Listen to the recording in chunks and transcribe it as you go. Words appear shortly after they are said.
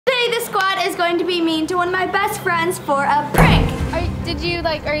the squad is going to be mean to one of my best friends for a prank.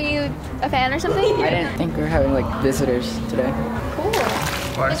 Are you a fan or something? I didn't think we were having like visitors today. Cool.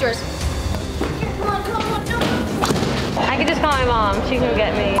 What? It's yours. Come on, jump. I could just call my mom. She can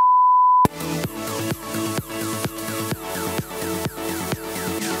get me.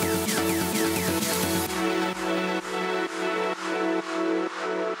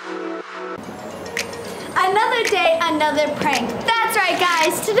 Another day, another prank. That's right,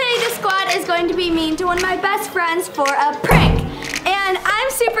 guys. Today the squad is going to be mean to one of my best friends for a prank. And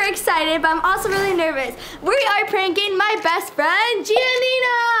I'm super excited, but I'm also really nervous. We are pranking my best friend,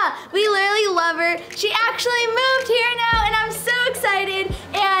 Giannina. We literally love her. She actually moved here now, and I'm so excited.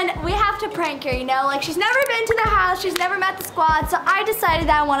 And we have to prank her, you know? Like, she's never been to the house. She's never met the squad, so I decided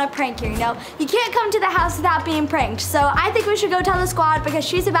that I want to prank her, you know? You can't come to the house without being pranked. So I think we should go tell the squad because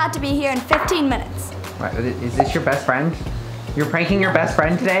she's about to be here in 15 minutes. What, is this your best friend? You're pranking your best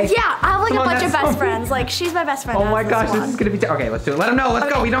friend today? Yeah, I have like a bunch of best friends. Like, she's my best friend. Oh my gosh, this is gonna be okay, let's do it. Let him know,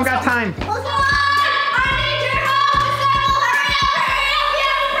 let's go. We don't got time. Let's go! I need your help! Hurry up! You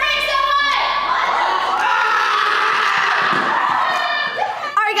have to prank someone!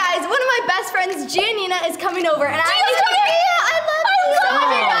 Alright guys, one of my best friends, Giannina, is coming over and I need you guys. I love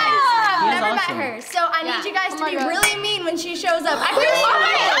you guys. I've never met her. So I need you guys to be really mean when she shows up. I really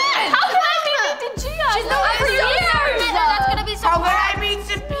How can I be mean to Gia? She's known her for years. That's gonna be so hard. How would I be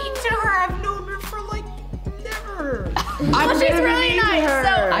to her? I've known her for like never. Well, she's really nice.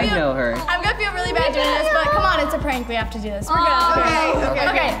 So I know her. I'm gonna feel really bad doing this, but come on, it's a prank. We have to do this. We're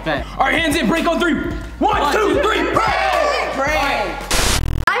gonna. Okay. All right, hands in, break on 3. 1, 2, 3, pray!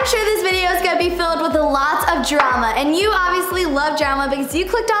 I'm sure this video is gonna be filled with lots of drama, and you obviously love drama because you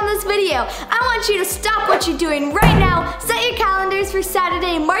clicked on this video. I want you to stop what you're doing right now, set your calendars for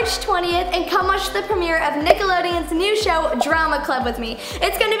Saturday, March 20th, and come watch the premiere of Nickelodeon's new show, Drama Club, with me.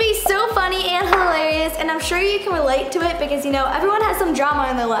 It's gonna be so funny and hilarious, and I'm sure you can relate to it because, you know, everyone has some drama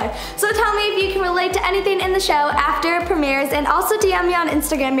in their life. So tell me if you can relate to anything in the show after it premieres, and also DM me on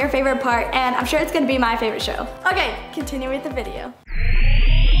Instagram your favorite part, and I'm sure it's gonna be my favorite show. Okay, continue with the video.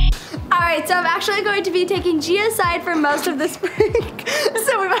 Alright, so I'm actually going to be taking Gia aside for most of this prank.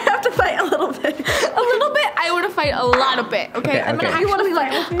 So we might have to fight a little bit. A little bit? I want to fight a lot of bit, okay? I'm gonna actually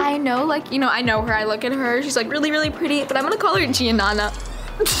like, I know, like, you know, I know her, I look at her, she's like really, really pretty, but I'm gonna call her Giannina.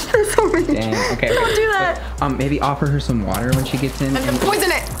 That's so mean. Dang, okay. Don't do that. Maybe offer her some water when she gets in. And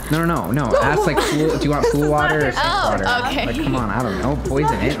poison it. No. Ask like, do you want cool water or sweet water? Okay. Like, come on, I don't know.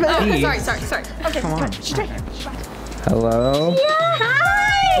 Poison it. Oh, sorry. Okay, Come on. she's right here. Hello. Yeah, hi.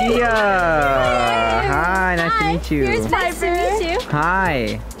 Yeah. Hi, nice to meet you. Here's nice to meet you.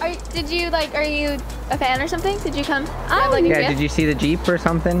 Hi. Are you a fan or something? Did you come? Yeah, did you see the Jeep or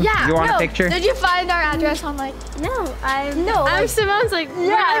something? Yeah. You want a picture? Did you find our address on like? I'm Symonne's like.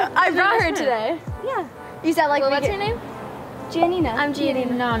 Yeah, I brought her today. Yeah. You said like. Well, what's her name? Giannina. I'm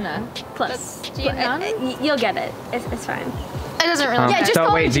Giannina. Close. Giannina? You'll get it. It's fine. It doesn't really matter. just so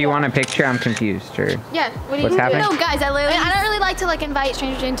call wait, me do you want a picture? I'm confused. Or Yeah. What do you what's happening? No, guys, I don't really like to like invite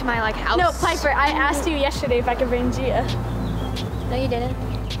strangers into my like house. No, Piper, I asked you yesterday if I could bring Gia. No, you didn't.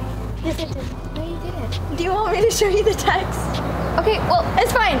 Yes, I did. No, you didn't. Do you want me to show you the text? Okay, well,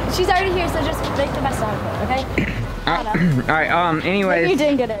 It's fine. She's already here, so just make the best out of it, okay? Alright, anyways. You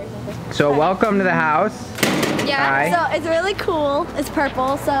didn't get everything. So welcome to the house. yeah. Hi. So it's really cool. It's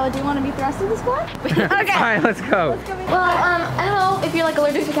purple. So do you want to be thrust in the squad? Okay. Alright, let's go. Well, I don't know if you're like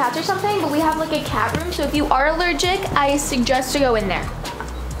allergic to cats or something, but we have like a cat room. So if you are allergic, I suggest to go in there.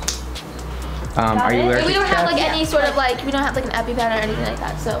 Are you allergic We don't to have like cats? any sort of like, we don't have like an EpiPen or anything like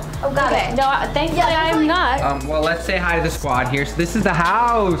that. So. Oh, got it. No, thankfully I'm not. Well, let's say hi to the squad here. So this is the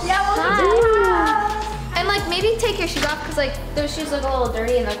house. Yeah, welcome to the house. And like maybe take your shoes off because like those shoes look a little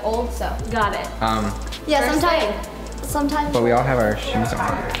dirty and like old. So. Got it. Yeah, First sometimes. But we all have our shoes on.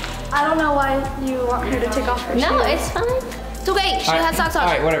 I don't know why you want her to take off her shoes. No, it's fine. It's okay. She has socks on.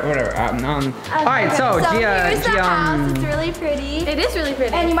 Alright, whatever. Alright, so here's the house. Gia, It's really pretty. It is really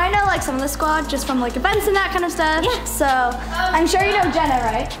pretty. And you might know like some of the squad just from like events and that kind of stuff. Yeah. So I'm sure you know Jenna,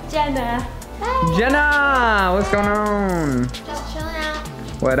 right? Jenna. Jenna, what's going on? Just chilling out.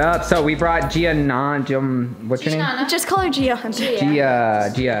 What up? So we brought Gia, what's your name? Just call her Gia.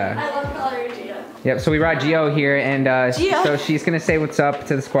 Gia. I love calling her Gia. Yep, so we brought Gio here, and so she's gonna say what's up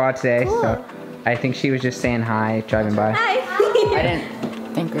to the squad today. Cool. So I think she was just saying hi, driving by. Hi. I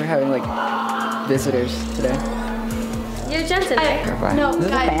didn't think we were having like visitors today. You're Jentzen, right? No, Is this a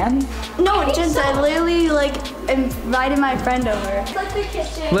guys. fan? No, just I literally like invited my friend over. It's like the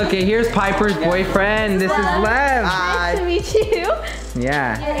kitchen. Look, here's Piper's boyfriend. This is Lev. Nice to meet you.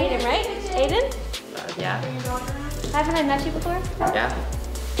 Yeah. You're Ayden, right? Ayden? Yeah. Haven't I met you before? Yeah.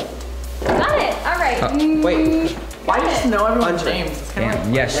 right. Wait. Why does know everyone's names?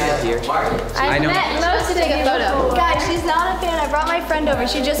 Damn. Yes. I know. met Mo to take a photo. Guys, she's not a fan. I brought my friend over.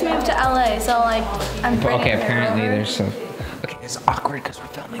 She just moved to LA, so like, I'm bringing Okay, her apparently over. there's some. Okay, it's awkward because we're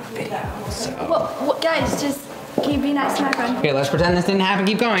filming a video. So. Well, guys, just can you be nice to my friend? Okay, let's pretend this didn't happen.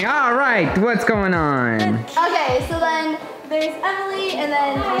 Keep going. All right, what's going on? Okay, so then there's Emily, and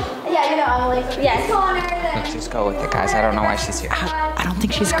then yeah, you know Emily. Yes. Connor. Let's just go with it, guys. I don't know why she's here. I don't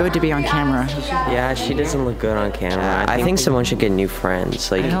think she's good to be on camera. Yeah, she doesn't look good on camera. I think someone should get new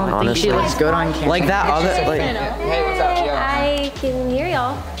friends. Like, I don't honestly. think she looks good on camera. Like that other, like. Hey, what's up, yo? I can hear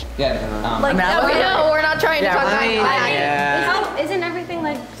y'all. Yeah. Like, I We know, we're not trying to talk about it. Yeah. Isn't everything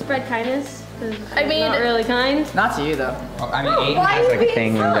like spread kindness? I mean, not really kind. Not to you though. I mean, Ayden has like a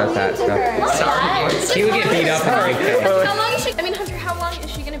thing when he does that stuff. He would get beat up in a big thing. How long is she? I mean, Hunter, how long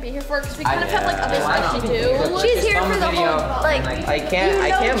is she gonna be here for? Because we kind of have like other stuff to do. she's here for the whole like. I can't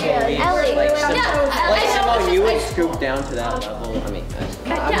believe. Ellie. Like, I know. somehow you would stoop down to that level. I mean,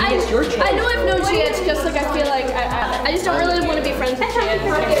 I know I've known Gia. It's just like I feel like I just don't really want to be friends with Gia.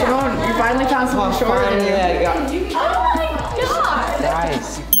 Symonne, you finally found someone short. Oh my god!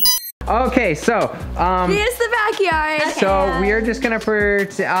 Nice. Okay, so Here's the backyard. so we are just gonna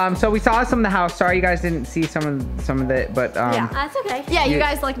so we saw some of the house. Sorry you guys didn't see some of it, but Yeah. That's okay. Yeah, you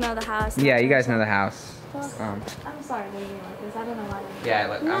guys like know the house. yeah, you guys know the house. I'm sorry they're being like this. I don't know why. Yeah,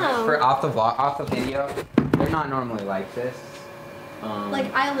 like No. for off the video, they're not normally like this.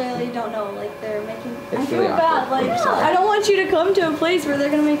 Like I literally don't know. Like they're making. I It's feel really bad. awkward. Like I don't want you to come to a place where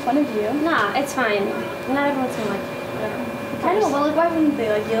they're gonna make fun of you. Nah, it's fine. Not everyone's gonna like whatever. I know. Well, like why wouldn't they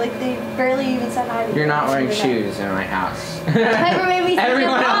like you? Like they barely even said hi to you. You're not wearing Like, shoes in my house. Piper made me.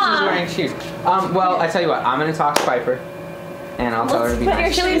 Everyone else is wearing shoes. Well, I tell you what, I'm gonna talk to Piper, and I'll tell her to be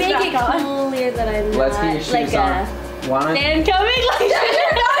nice. Should we make it clear that I'm Let's not get your shoes like on. Wanna? man coming? Like you're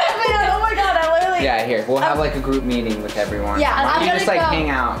not a man. Oh my god! I literally. Yeah, here. We'll have like a group meeting with everyone. Yeah, Why don't I'm you gonna just like go- hang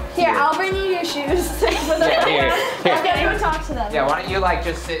out. Here, I'll bring you your shoes. Yeah, here. I'm gonna go talk to them. Yeah, why don't you like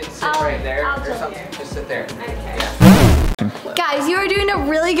just sit right there I'll or chill something? here. Just sit there. Okay. Guys, you are doing a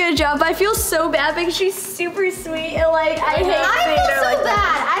really good job. I feel so bad because she's super sweet and like I hate. I feel so like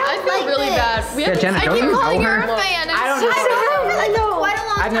bad. I feel really bad. We Yeah, Jenna, I don't keep you calling know her her? a fan. I don't know. I know. Quite a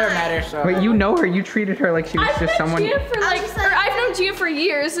long I've never met her, so. Wait, you know her? You treated her like she was just someone. Gia for like, or I've known Gia for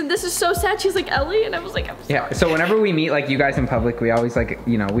years, and this is so sad. She's like Ellie, and I was like, I'm sorry. Yeah. So whenever we meet like you guys in public, we always like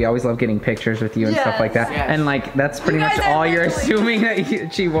we always love getting pictures with you and stuff like that. Yes. And like that's pretty You much guys are all you're literally- assuming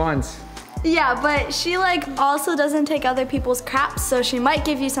that she wants. Yeah, but she like also doesn't take other people's crap, so she might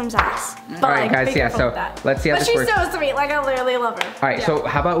give you some sass. But, All right, like, guys. be Yeah. careful So with that. let's see how But this she's works. so sweet. Like I literally love her. All right. So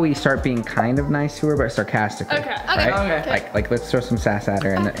how about we start being kind of nice to her, but sarcastically? Okay, okay, Right? okay. Like let's throw some sass at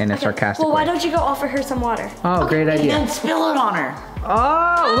her in a sarcastic Well, why way. don't you go offer her some water? Oh, great idea. Then spill it on her.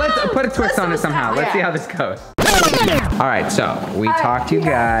 Oh, let's put a twist on it somehow. Let's see how this goes. All right, so we talked to you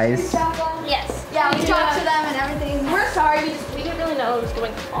guys. Yes. Yeah, we talked to them and everything. We're sorry. We didn't really know what was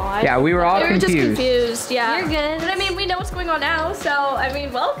going on. Yeah, we were all We were just confused. confused. Yeah. You're good. But I mean, we know what's going on now, so I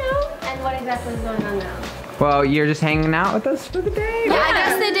mean, welcome. And what exactly is going on now? Well, you're just hanging out with us for the day. Yeah, I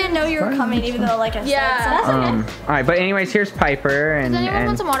guess they didn't know you were coming, even though like I Yeah. said. All right, but anyways, here's Piper and Does anyone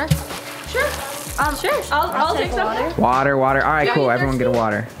want some water? Sure. Sure. I'll take some. water. water. All right, Yeah, cool. you Everyone get a thirsty?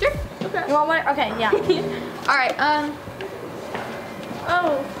 water. Sure. Okay. You want water? Okay, yeah. All right.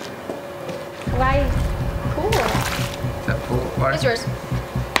 Oh. Why? Cool. It's yours.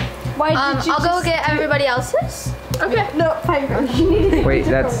 Why did you I'll go get everybody else's. Okay. No, Piper. You need to Wait,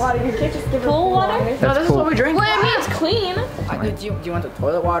 that's water. You can't just give her Pool water? No, that's this is cool. what we drink. Well, I mean, it's clean. Do you want the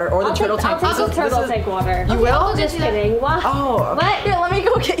toilet water or the turtle tank? I'll take turtle tank water. You will? Just kidding. What? Oh. What? Here, let me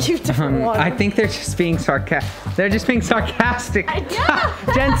go get you different water. I think they're just being sarcastic. They're just being sarcastic.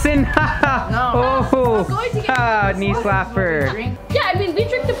 Jentzen. No. Oh. Knee slapper. Yeah, I mean, we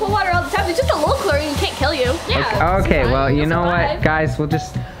drink the pool water all the time. It's just a little chlorine. It can't kill you. Yeah. Okay, well, you You'll know what, survive. guys?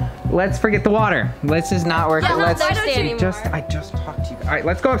 Let's forget the water. Let's just not work. Yeah, Let's why don't you- I just talked to you. All right,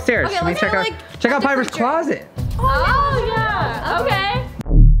 let's go upstairs. Okay, Should we let's check go, out like, check out a Piper's different closet? Oh, yeah. Okay.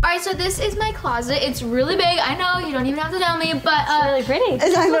 All right, so this is my closet. It's really big. I know you don't even have to know me, but Really pretty.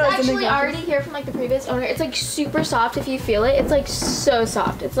 this was actually already here from like the previous owner. It's like super soft if you feel it. It's like so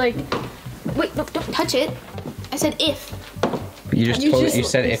soft. It's like, wait, no, don't touch it. I said if. You just You told just- you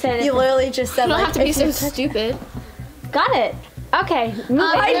said You if. said You it. literally just said You don't like, have to be if so you- stupid. Got it. Okay.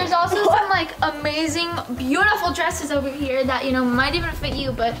 There's also some like amazing, beautiful dresses over here that might even fit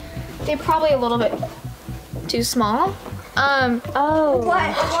you, but they're probably a little bit too small. Oh.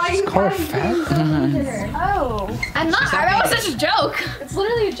 What? Just call her fat. Oh. I'm not. That was such a joke. It's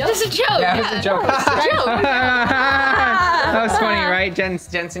literally a joke. Just a joke. Yeah, it was a joke. It's a joke. That was funny, right?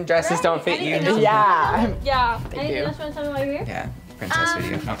 Jentzen dresses don't fit you. Yeah. Yeah. Thank Anything you. else you want to tell me while you're here? Yeah, princess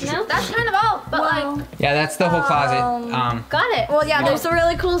video. Oh. No? That's kind of all. But like, Yeah, that's the whole closet. got it. Well, yeah, there's some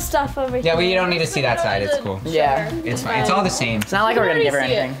really cool stuff over here. Yeah, well, you don't need to see that side. It's cool. Yeah. It's fine. It's all the same. It's not like we're gonna give her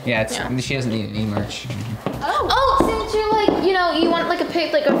anything. Yeah, she doesn't need any merch. Oh, since you're like, you know, you want like a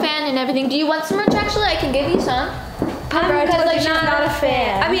pic, like a fan and everything. Do you want some merch? Actually, I can give you some. Because like she's not a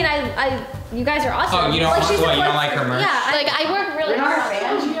fan. I mean, you guys are awesome. Oh, you don't, you don't like her merch? Yeah, like I work really hard.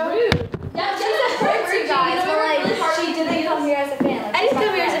 Yeah, she's a friend to you guys, but like she didn't come here as a fan. Like, I didn't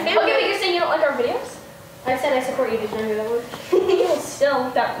come here as a fan. Okay, but you're saying you don't like our videos? I said I support you. Did you know that word? Still,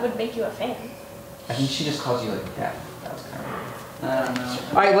 that would make you a fan. I think she just called you like that. That was kind of weird. I don't know.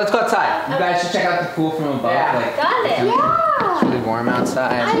 All right, let's go outside. You guys should check out the pool from above. Yeah. Like, Got it. it's really warm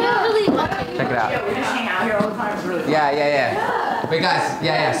outside. I don't really. Check it out. We just hang out here all the time. It's really fun. Yeah. Wait, guys.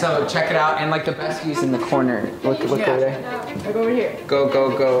 Yeah. So check it out, and like the best view's in the corner. Look over there. Look over here. Go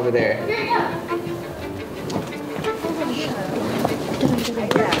over there.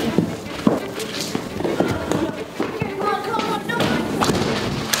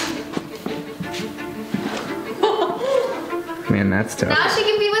 Man, that's tough. Now she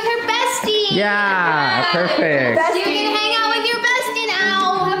can be with her bestie. Yeah, perfect. You can hang out with your bestie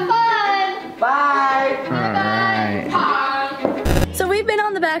now. Have fun. Bye. All right. So we've been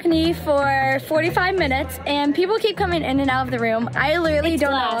on the balcony for 45 minutes, and people keep coming in and out of the room. I literally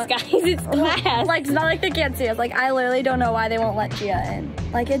don't know. Guys, it's glass. Like, it's not like they can't see us. Like, I literally don't know why they won't let Gia in.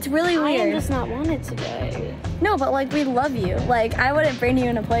 Like, it's really I am weird. just not wanted today. No, but like, we love you. Like, I wouldn't bring you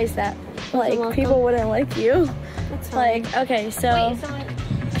in a place that, like, welcome. people wouldn't like you. That's fine. Like, okay, so.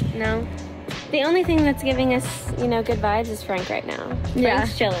 Wait, no. The only thing that's giving us, you know, good vibes is Frank right now. Yeah.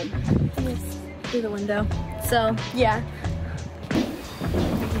 Frank's chilling. Through the window. So, yeah.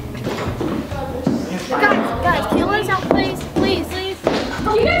 Guys, can you let us out, please? Please.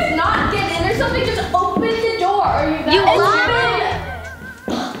 Can you guys not get in or something? Just open the door. Or you locked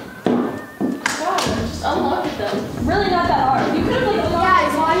just unlock it though. Really not that hard. You could have like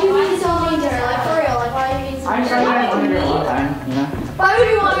Guys, why are you being so mean to her? Like, for real, like, why are you being so mean I'm to trying to her? get on here all the time, you know? Why would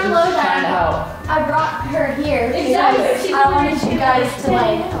you want her low Trying to down? help. I brought her here Exactly. because I wanted you guys to,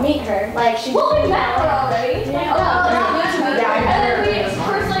 like, meet her. Like, she. Well, we met her already. Yeah, And then we yeah.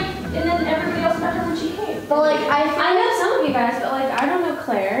 first and then everybody else met her when she came. But, like, I know some of you guys, but like I don't know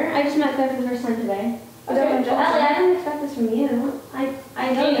Claire. I just met Claire for the first time today. Okay. Ellie, I didn't expect this from you.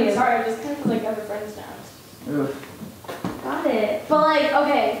 I know you. Sorry, I just kind of like other friends now. Oof. Got it. But, like,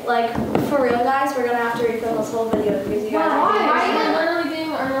 okay, like, for real, guys, we're gonna have to refill this whole video because you guys. Why are you literally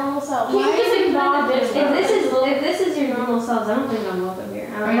being our normal self? Why just not this? if this is your normal selves, I don't think I'm welcome here.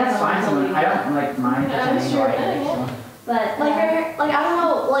 I mean, that's fine. Someone, I don't like mind pretending sure, like it, yeah. so. But Like, I don't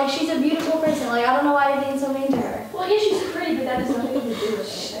know, like, she's a beautiful person. Like, I don't know why you're being so mean to her. Well, yeah, she's pretty, but that has nothing to do with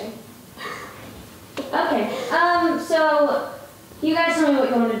anything. okay. So you guys tell me what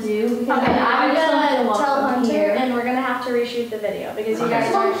you want to do because Okay, I'm I just don't gonna feel tell welcome Hunter, here. and we're gonna have to reshoot the video because you Okay.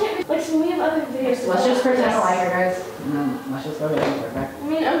 guys So are. we can't, like, so we have other videos to Let's just watch. pretend I like her, guys. And then let's just go ahead and put it back. I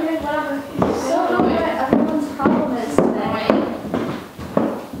mean, okay, whatever. So, what everyone's problem is today.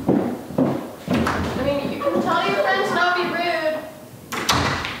 I mean, you can tell your friends not be rude.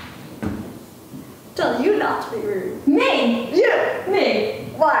 Tell you not to be rude. Me. Me.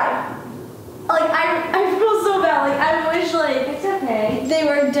 Why? Like, I feel so bad. Like, I wish, like, It's okay. they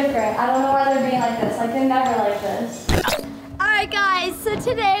were different. I don't know why they're being like this. Like, they're never like this. Alright, guys. So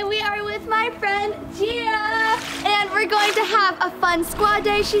today we are with my friend Gia. And we're going to have a fun squad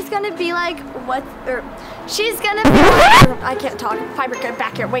day. She's gonna be like, she's gonna be like, I can't talk. Piper, get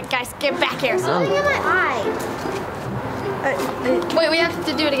back here. Wait, guys, get back here. Something in my eye. Wait, we have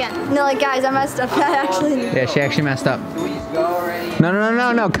to do it again. No, like, guys, I messed up. I actually. Yeah, she actually messed up. Please go already.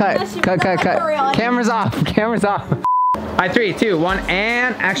 No, cut. Camera's off. All right, 3, 2, 1,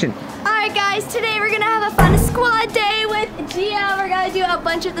 and action. Alright guys, today we're gonna have a fun squad day with Gia. We're gonna do a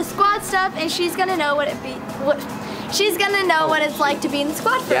bunch of the squad stuff and she's gonna know what it's like to be in the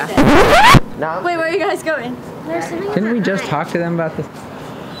squad for a day. No. Wait, where are you guys going? Didn't we just talk to them about this?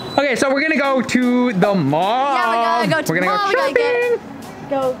 Okay, so we're gonna go to the mall. Yeah, we're gonna go to the mall.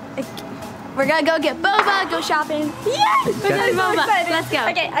 We're gonna go get boba, go shopping. Yes! We're going to boba. Let's go.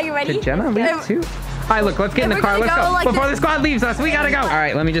 Okay, are you ready? Did Jenna leave too? All right, look, let's get in the We're car. gonna Let's go go. like Before this. the squad leaves us, we gotta go. All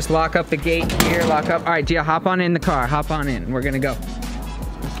right, let me just lock up the gate here. Lock up. All right, Gia, hop on in the car. Hop on in. We're gonna go. All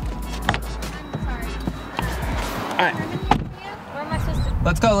right. Where am I supposed to?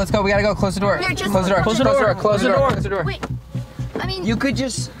 Let's go. We gotta go. Close the door. Here, just Close the door. close Close the door. Wait. I mean, You could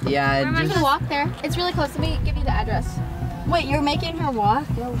just, yeah. I'm not gonna walk there. It's really close to me. Give you the address. wait, you're making her walk?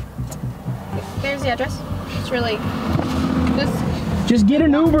 There's the address. It's really Just get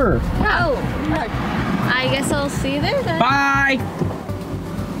an Uber. No. I guess I'll see you there then. Bye.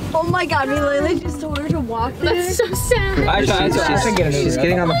 Oh my God, we literally just told her to walk there. That's so sad. She's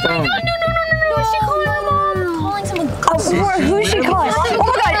getting on the phone. No, is she calling her mom? Calling someone. Who's she calling? Oh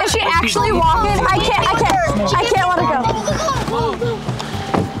my God, is she actually walking? I can't let her go.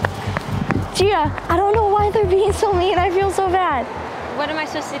 Gia, I don't know why they're being so mean. I feel so bad. What am I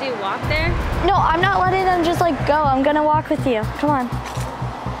supposed to do? Walk there? No, I'm not letting them just like go. I'm gonna walk with you. Come on.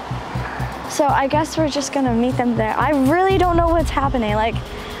 So I guess we're just gonna meet them there. I really don't know what's happening. Like,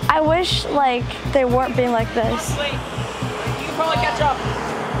 I wish like they weren't being like this. You can probably catch up.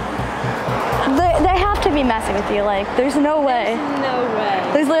 They have to be messing with you. Like, there's no way. No way.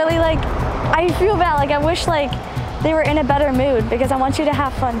 There's literally like, I feel bad. Like, I wish like they were in a better mood because I want you to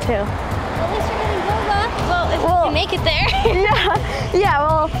have fun too. At least you're getting yoga. Well, if we can make it there. Yeah.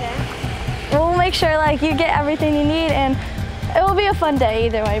 Well, we'll make sure like you get everything you need, and it will be a fun day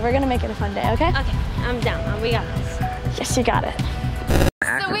either way. We're gonna make it a fun day, okay? Okay, I'm down. We got this. Yes, you got it.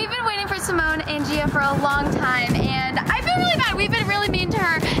 So we've been waiting for Symonne and Gia for a long time, and I feel really bad. We've been really mean to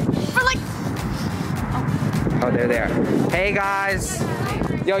her for like. Oh, they're there. Hey guys.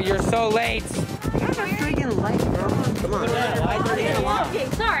 Yo, you're so late. Come on.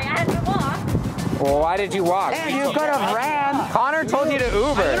 Sorry, I had to walk. Well, why did you walk? Hey, you could have ran. Connor told you to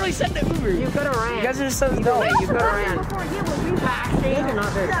Uber. I literally said the Uber. You could have ran. You guys are so dumb. You could have ran. You're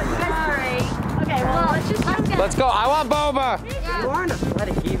not very Sorry. Okay, well, let's just go. Let's go. I want boba. You are an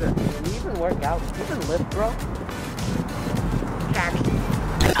athletic even. You even work out. You can lift, bro.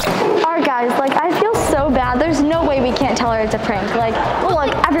 Alright guys, like I feel so bad. There's no way we can't tell her it's a prank. Like,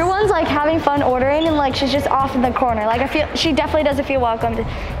 look, everyone's like having fun ordering and like she's just off in the corner. Like I feel she definitely doesn't feel welcomed.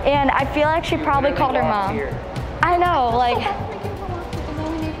 And I feel like she probably called her mom. I know, like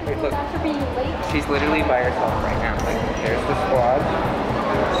Wait, look. She's literally by herself right now. Like, there's the squad.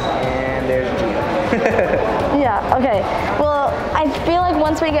 And there's Gia. yeah, okay. Well, I feel like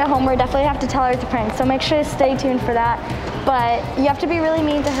once we get home, we definitely have to tell her it's a prank. So make sure to stay tuned for that. But you have to be really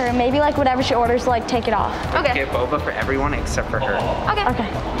mean to her. Maybe like whatever she orders, like take it off. Okay. Get boba for everyone except for her. Okay. Okay.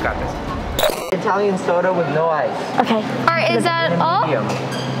 You got this. Italian soda with no ice. Okay. Alright, is that all? Medium.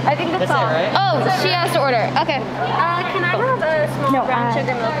 I think that's all. Right? Oh, she has to order. Okay. Can I have a small brown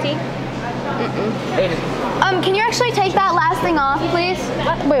sugar milk tea? Can you actually take that last thing off, please?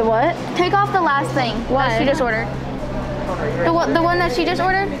 Wait, what? Take off the last thing that she just ordered. The one that she just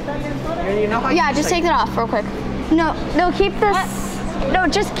ordered? Yeah, just take it off real quick. No, keep this. No,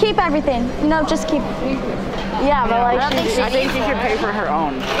 just keep everything. No, just keep. Yeah, but like I think she should pay for her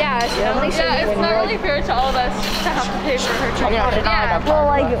own. Yeah, it's not really fair to all of us to have to pay for her treatment. Yeah. well,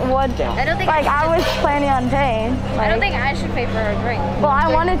 like what? I don't think Like I was planning on paying. I don't Like, think I should pay for her drink. well, I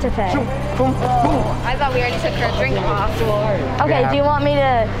wanted to pay. I thought we already took her drink off. Okay, do you want me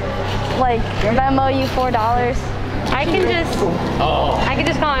to like Venmo you $4? I can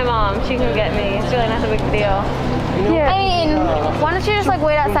just call my mom. She can get me. It's really not a big deal. Here. I mean, why don't you just like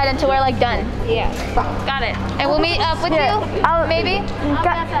wait outside until we're like done? Yeah. Got it. And we'll meet up with you, maybe?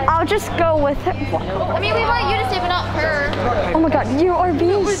 I'll just go with her. I mean, we want you to stay, but not her. Oh my God, you are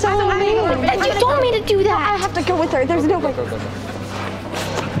being so mean. You told me to do that. I have to go with her. There's no way.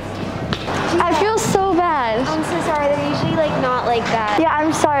 I feel so bad. I'm so sorry. They're usually like not like that. Yeah,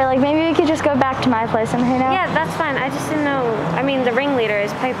 I'm sorry. Like maybe we could just go back to my place and hang out. Yeah, that's fine. I just didn't know. I mean, the ringleader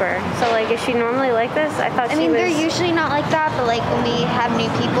is Piper. So like, is she normally like this? I thought she was. They're usually not like that, but like when we have new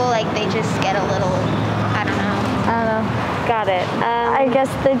people, like they just get a little, I don't know. I don't know. Got it. I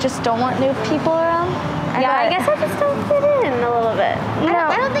guess they just don't want new people around. Yeah, I guess I just don't fit in a little bit. No,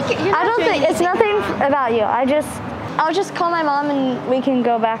 I don't think you're I don't think it's nothing about you. I'll just call my mom and we can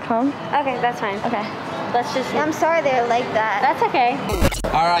go back home. Okay, that's fine. Okay. Let's just. I'm sorry they're like that. That's okay.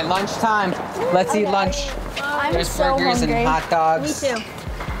 All right, lunchtime. Let's eat lunch. I'm There's so burgers hungry. and hot dogs. Me too.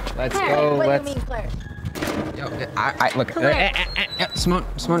 Let's go. What Let's. do you mean, Claire? Yo, look.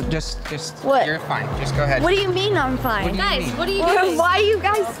 Simone, just. What? You're fine. Just go ahead. What do you mean I'm fine? Guys, what are you doing? Why are you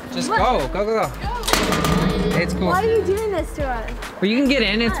guys? Just go. It's cool. Why are you doing this to us? Well, you can get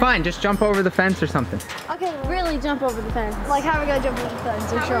in. It's fine. Just jump over the fence or something. Okay, Really jump over the fence. like how are we gonna jump over the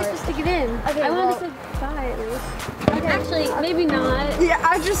fence? Or short? Just to get in. Okay, I wanted well- to say bye at least. Okay. Actually, maybe not. Yeah,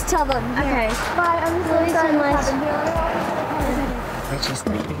 I'll just tell them. Okay. Bye. I'm so sorry what happened here.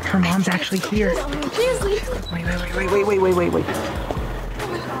 Her mom's actually here. Wait.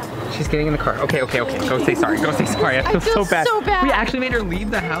 she's getting in the car. Okay. Go say sorry. Go say sorry. I feel so bad. We actually made her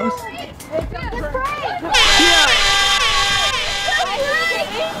leave the house.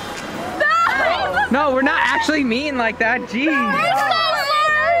 No, we're not actually mean like that. Jeez.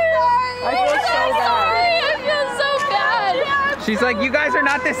 I feel so bad. She's like, you guys are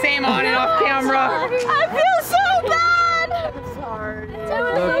not the same on and off camera. I feel so bad. I'm sorry.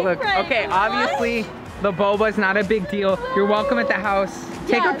 Look. Okay, obviously the boba's not a big deal. You're welcome at the house.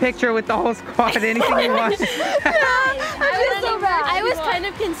 Take a picture with the whole squad. Anything you want. I was kind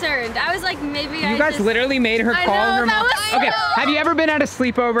of concerned. I was like, maybe You guys literally made her call her mom. Okay, have you ever been at a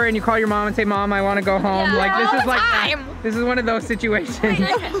sleepover and you call your mom and say, Mom, I want to go home? Like this is like that. This is one of those situations.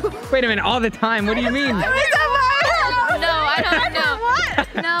 Wait a minute, all the time. What do you mean? No, I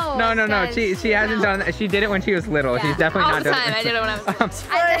don't know. No. She hasn't done that. She did it when she was little. She's definitely not done it. I did it when I was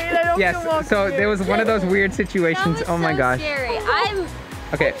Yes, so there was one of those weird situations. Oh my gosh. scary.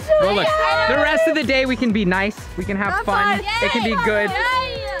 Okay, well look, the rest of the day we can be nice, we can have fun, it can be good.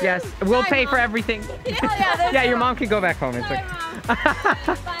 Yes, we'll pay for everything. Yeah, your mom can go back home. It's okay.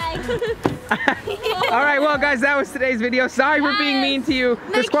 All right, well guys, that was today's video. Sorry for being mean to you.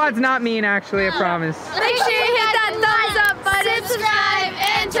 The squad's not mean actually, I promise. Make sure you hit that thumbs up button, subscribe,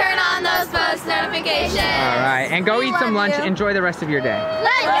 and turn on those post notifications. All right, and go eat some lunch. Enjoy the rest of your day.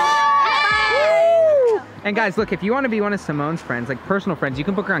 And guys, look, if you want to be one of Symonne's friends, like personal friends, you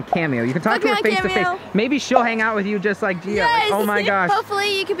can book her on Cameo. You can talk to her face to face. Maybe she'll hang out with you just like Gia. Like, oh my gosh.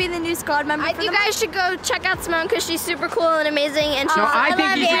 Hopefully you could be the new squad member. You guys should go check out Symonne because she's super cool and amazing. And she's I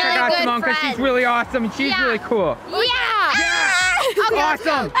think you should check out Symonne because she's really awesome. She's really cool. Yeah.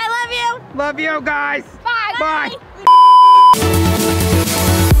 Awesome. I love you. Love you guys. Bye. Bye.